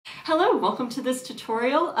Hello, welcome to this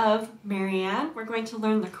tutorial of Marianne. We're going to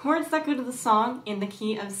learn the chords that go to the song in the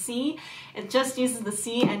key of C. It just uses the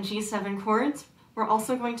C and G7 chords. We're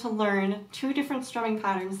also going to learn two different strumming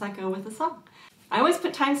patterns that go with the song. I always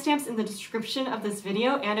put timestamps in the description of this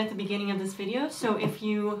video and at the beginning of this video, so if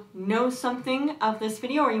you know something of this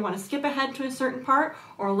video or you want to skip ahead to a certain part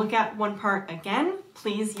or look at one part again,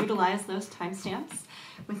 please utilize those timestamps.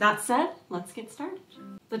 With that said, let's get started.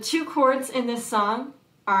 The two chords in this song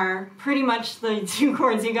are pretty much the two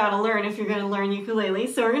chords you gotta learn if you're gonna learn ukulele.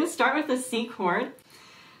 So we're gonna start with the C chord.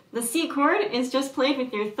 The C chord is just played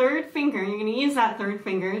with your third finger. You're gonna use that third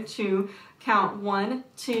finger to count 1,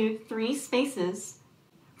 2, 3 spaces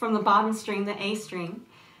from the bottom string, the A string.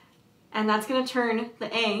 And that's gonna turn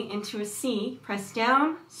the A into a C. Press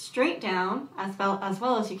down, straight down, as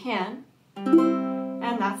well as you can.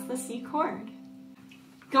 And that's the C chord.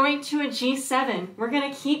 Going to a G7, we're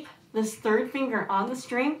gonna keep this third finger on the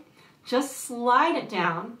string, just slide it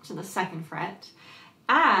down to the second fret,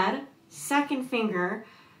 add second finger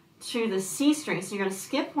to the C string, so you're going to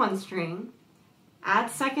skip one string, add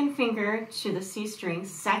second finger to the C string,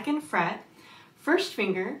 second fret, first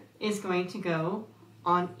finger is going to go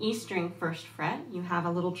on E string, first fret. You have a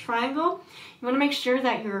little triangle. You want to make sure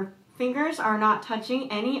that your fingers are not touching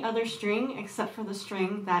any other string except for the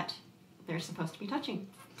string that they're supposed to be touching.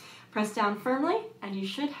 Press down firmly, and you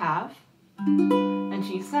should have a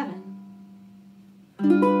G7.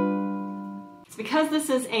 So because this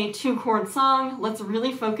is a two-chord song, let's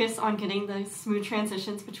really focus on getting the smooth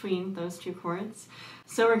transitions between those two chords.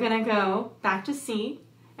 So we're going to go back to C,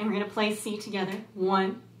 and we're going to play C together.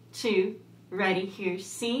 1, 2, ready, here's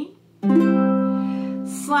C.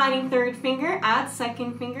 Sliding third finger, add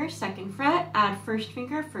second finger, second fret, add first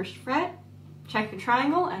finger, first fret, check your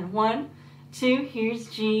triangle, and 1, 2, here's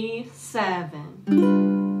G7.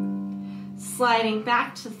 Sliding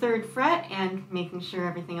back to third fret and making sure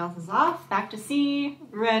everything else is off. Back to C,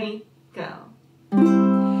 ready, go.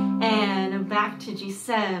 And back to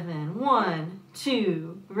G7. 1,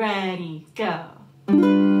 2, ready, go.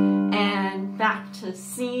 And back to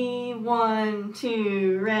C, 1,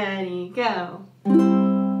 2, ready, go.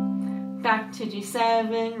 Back to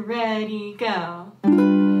G7, ready, go.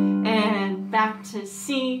 And back to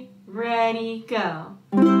C, ready, go.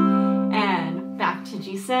 And back to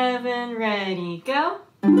G7, ready, go.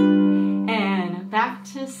 And back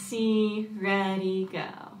to C, ready, go.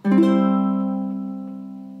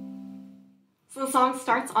 So the song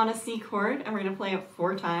starts on a C chord, and we're going to play it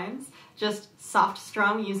 4 times. Just soft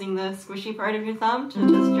strum using the squishy part of your thumb to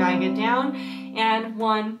just drag it down. And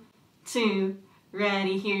 1, 2,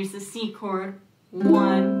 ready, here's the C chord.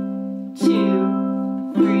 1,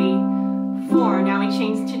 2, 3, 4. Now we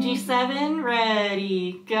change to G7,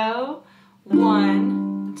 ready, go.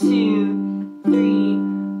 1, 2, 3,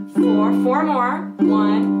 4. 4 more.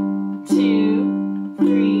 1, 2,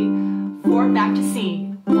 3, 4. Back to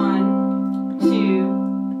C. 1,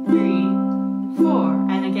 2, 3, 4.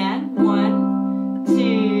 And again. 1,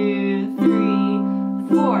 2,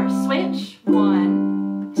 3, 4. Switch.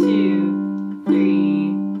 1, 2,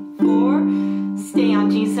 3, 4. Stay on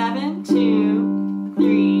G7. 2,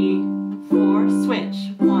 3, 4. Switch.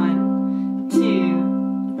 1,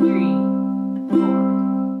 2, 3, 4.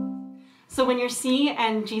 So when your C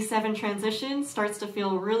and G7 transition starts to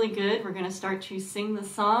feel really good, we're going to start to sing the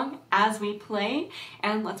song as we play,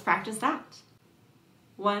 and let's practice that.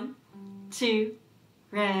 1, 2,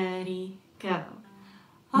 ready, go.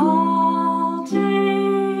 All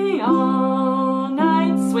day, all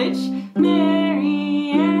night, switch,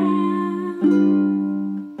 Marianne.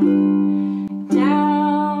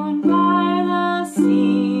 Down by the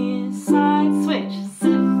seaside, switch,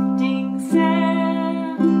 sifting sand.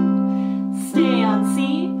 Stay on C,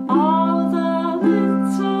 all the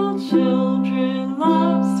little children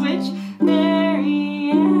love, switch,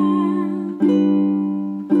 Marianne.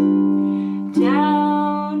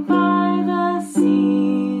 Down by the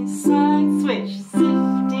seaside, switch,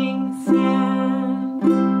 sifting sand.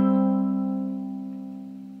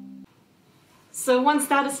 So once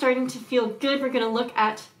that is starting to feel good, we're going to look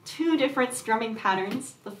at 2 different strumming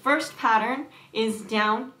patterns. The first pattern is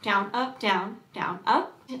down, down, up, down, down,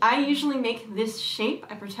 up. I usually make this shape.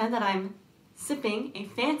 I pretend that I'm sipping a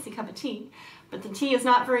fancy cup of tea, but the tea is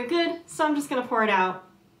not very good, so I'm just going to pour it out.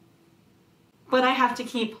 But I have to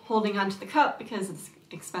keep holding onto the cup because it's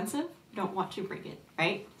expensive. I don't want to break it,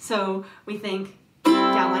 right? So we think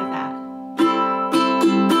down like that.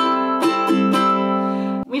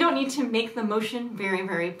 We don't need to make the motion very,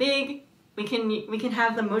 very big. We can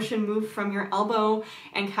have the motion move from your elbow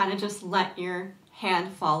and kind of just let your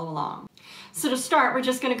hand follow along. So to start, we're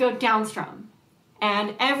just going to go down strum.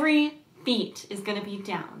 And every beat is going to be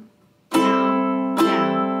down. Down,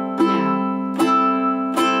 down,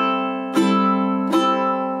 down.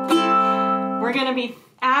 We're going to be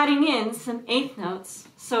adding in some eighth notes.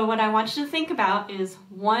 So what I want you to think about is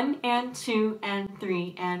 1 and 2 and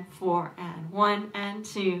 3 and 4 and 1 and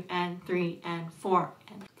 2 and 3 and 4.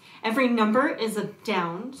 Every number is a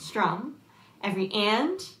down strum. Every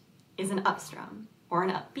and is an up strum or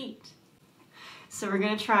an upbeat. So we're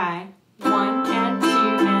going to try 1 and 2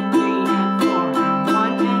 and 3 and 4 and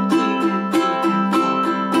 1 and 2 and 3 and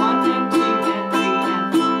 4. 1 and 2 and 3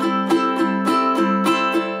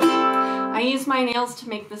 and 4. I use my nails to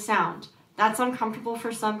make the sound. That's uncomfortable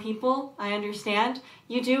for some people, I understand.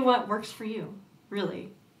 You do what works for you,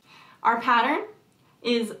 really. Our pattern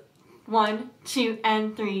is 1, 2,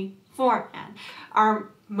 and 3, 4, and. Our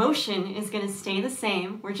motion is going to stay the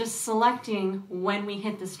same. We're just selecting when we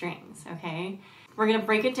hit the strings, okay? We're going to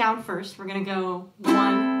break it down first. We're going to go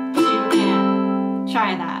 1, 2, and.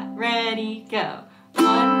 Try that. Ready, go.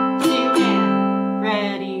 1, 2, and.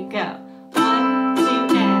 Ready, go. 1, 2,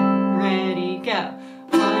 and. Ready, go.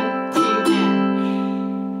 1, 2,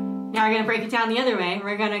 and. Now we're going to break it down the other way.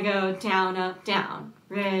 We're going to go down, up, down.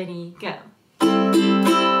 Ready, go.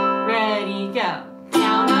 Ready, go.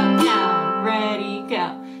 Down, up, down. Ready,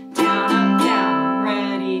 go. Down, up, down.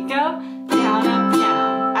 Ready, go. Down, up,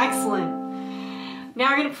 down. Excellent.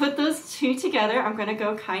 Now we're going to put those two together. I'm going to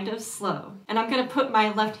go kind of slow. And I'm going to put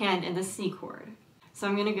my left hand in the C chord. So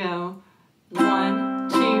I'm going to go 1,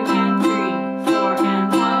 2, and 3, 4,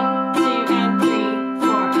 and 1, 2, and 3,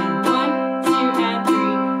 4, and 1, 2, and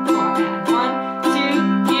 3, 4, and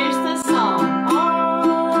 1, 2. Here's the song.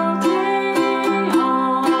 All day,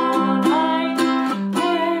 all night,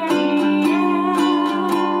 where you at?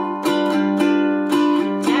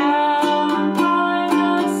 Down by the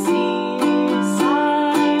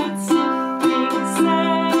seaside, sipping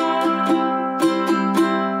sand.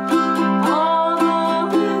 All the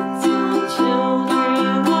little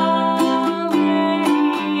children are where you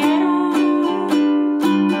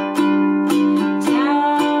at?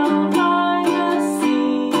 Down by the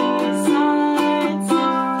seaside,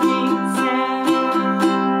 sipping sand.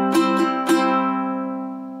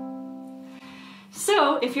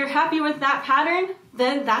 So, if you're happy with that pattern,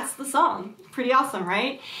 then that's the song. Pretty awesome,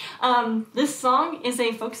 right? This song is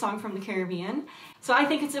a folk song from the Caribbean, so I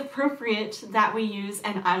think it's appropriate that we use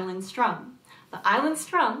an island strum. The island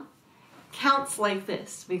strum counts like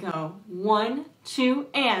this. We go 1, 2,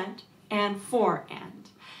 and 4, and.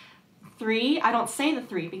 3, I don't say the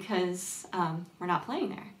 3 because we're not playing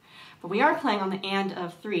there. But we are playing on the and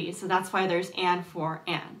of 3, so that's why there's and, 4,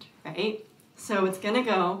 and, right? So it's gonna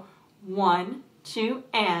go 1, 2,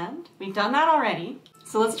 and. We've done that already.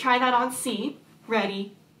 So let's try that on C.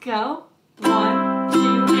 Ready, go. 1,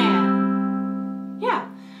 2, and. Yeah.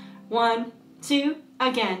 1, 2,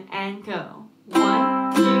 again, and go.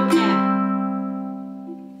 1, 2, and.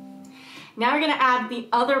 Now we're going to add the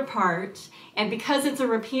other part, and because it's a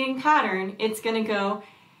repeating pattern, it's going to go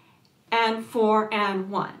and 4 and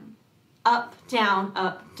 1. Up, down,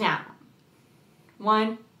 up, down.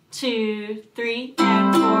 1, 2, 3,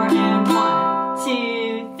 and 4 and 1.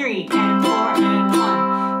 2, 3, and 4 and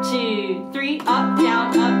 1. 2, 3, up,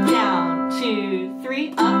 down, up, down. 2, 3,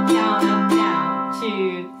 up, down, up, down.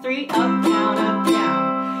 2, 3, up, down, up,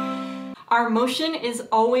 down. Our motion is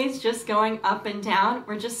always just going up and down.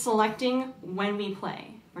 We're just selecting when we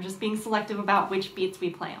play. We're just being selective about which beats we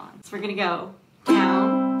play on. So we're gonna go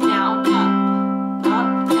down, down, up,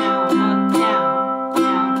 up, down, up, down,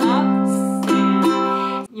 down, up,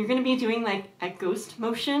 stand. You're gonna be doing like a ghost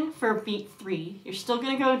motion for beat 3. You're still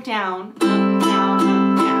gonna go down, up, down,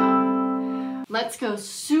 up, down. Let's go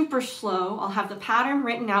super slow. I'll have the pattern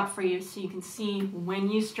written out for you so you can see when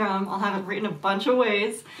you strum. I'll have it written a bunch of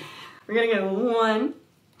ways. We're gonna go 1,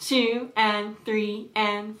 2, and 3,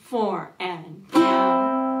 and 4, and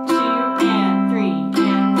down. 2, and 3,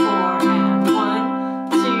 and 4, and 1,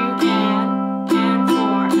 2, and 4,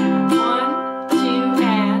 and 1, 2,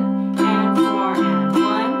 and 4, and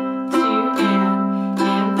 1, 2,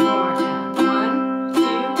 and 4, and 1, 2,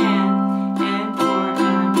 and 4,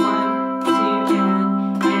 and 1, 2,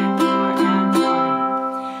 and 4, and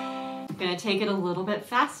 1. I'm gonna take it a little bit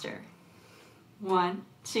faster. 1,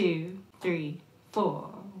 2, 3, 4.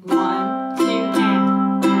 1, 2,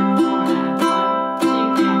 and 4, and 1, 2,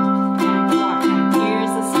 and 4, and here's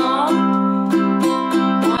the song.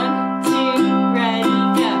 1, 2, ready,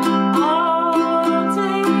 go. All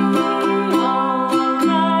day, all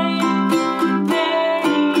night, there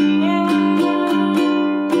you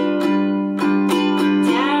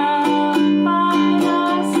down by the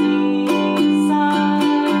seaside,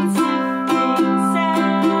 sipping sand.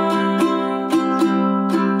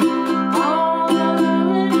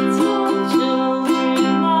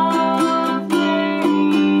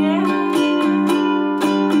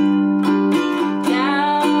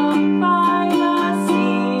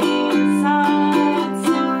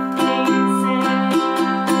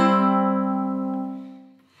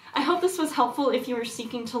 if you are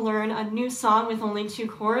seeking to learn a new song with only 2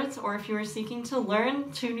 chords, or if you are seeking to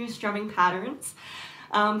learn 2 new strumming patterns.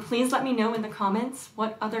 Please let me know in the comments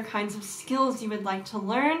what other kinds of skills you would like to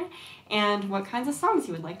learn and what kinds of songs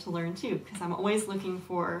you would like to learn too, because I'm always looking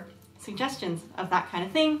for suggestions of that kind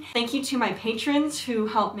of thing. Thank you to my patrons who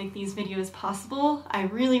help make these videos possible. I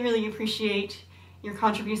really appreciate your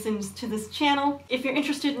contributions to this channel. If you're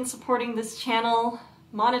interested in supporting this channel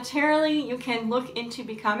monetarily, you can look into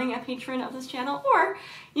becoming a patron of this channel, or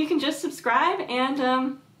you can just subscribe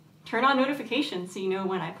and turn on notifications so you know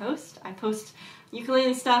when I post. I post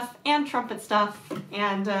ukulele stuff and trumpet stuff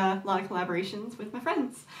and a lot of collaborations with my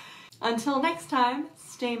friends. Until next time,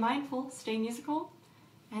 stay mindful, stay musical,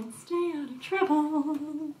 and stay out of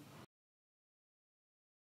trouble.